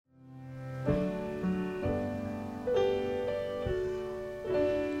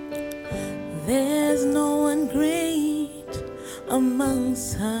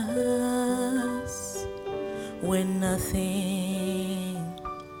amongst us. We're nothing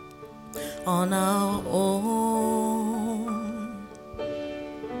on our own.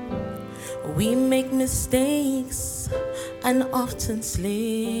 We make mistakes and often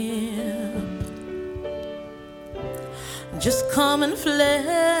slip. Just common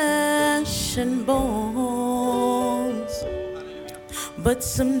flesh and bones. But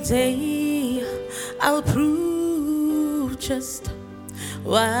someday I'll prove just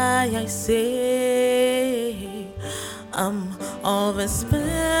why I say I'm of a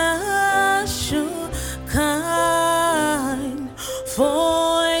special kind.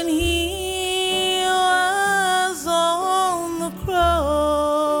 For when he was on the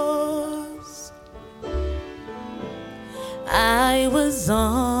cross, I was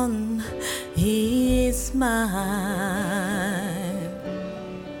on his mind.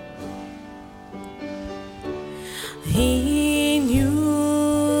 He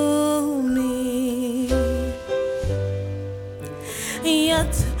knew me,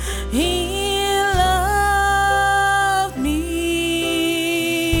 yet he loved me.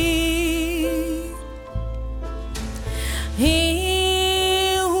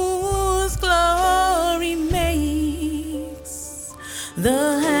 He whose glory makes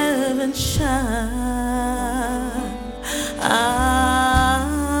the heavens shine.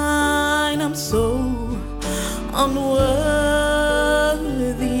 I'm so unworthy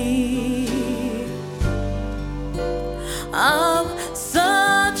of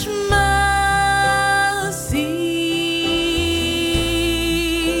such mercy.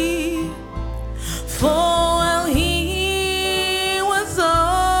 For while he was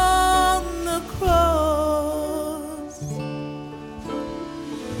on the cross,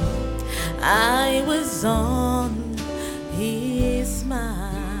 I was on his mind.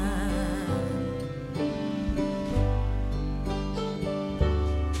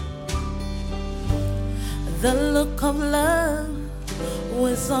 The look of love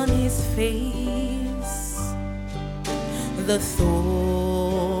was on his face, the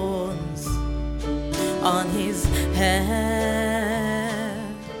thorns on his head,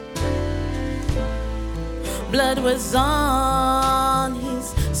 blood was on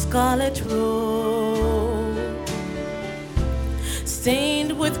his scarlet robe,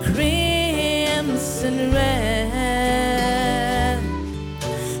 stained with crimson red.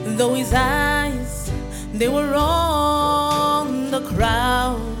 Though his eyes, they were on the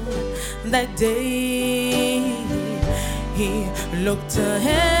crowd that day, he looked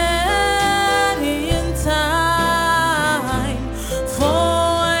ahead in time.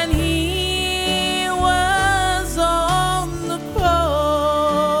 For when he was on the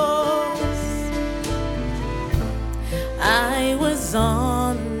cross, I was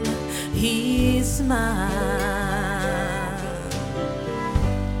on his mind.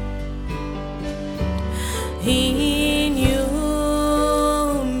 He knew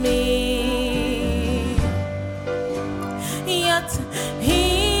me, yet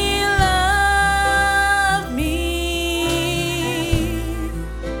he loved me.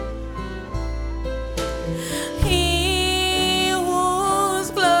 He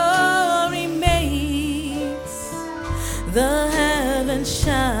whose glory makes the heavens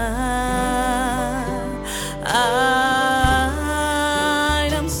shine.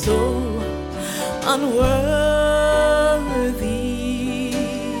 I'm so unworthy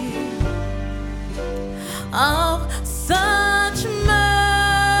of such mercy.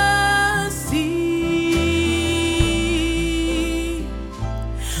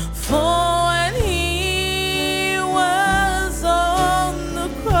 For when he was on the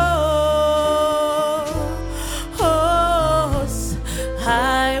cross,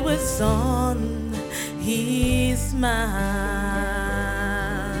 I was on his mind.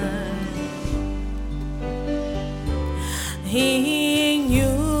 He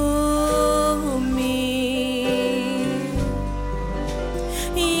knew me,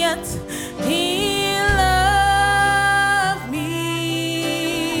 yet he loved me.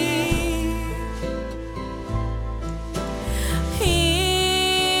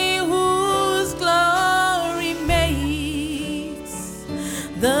 He whose glory makes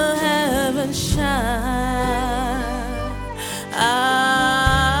the heavens shine.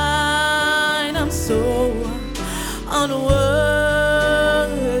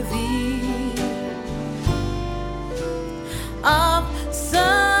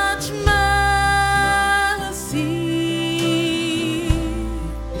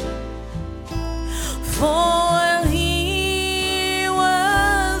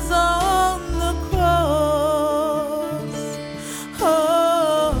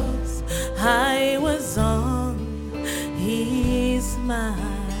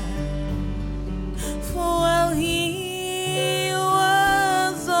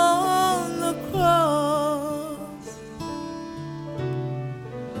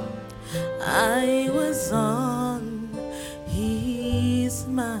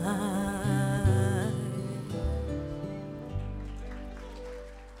 mine.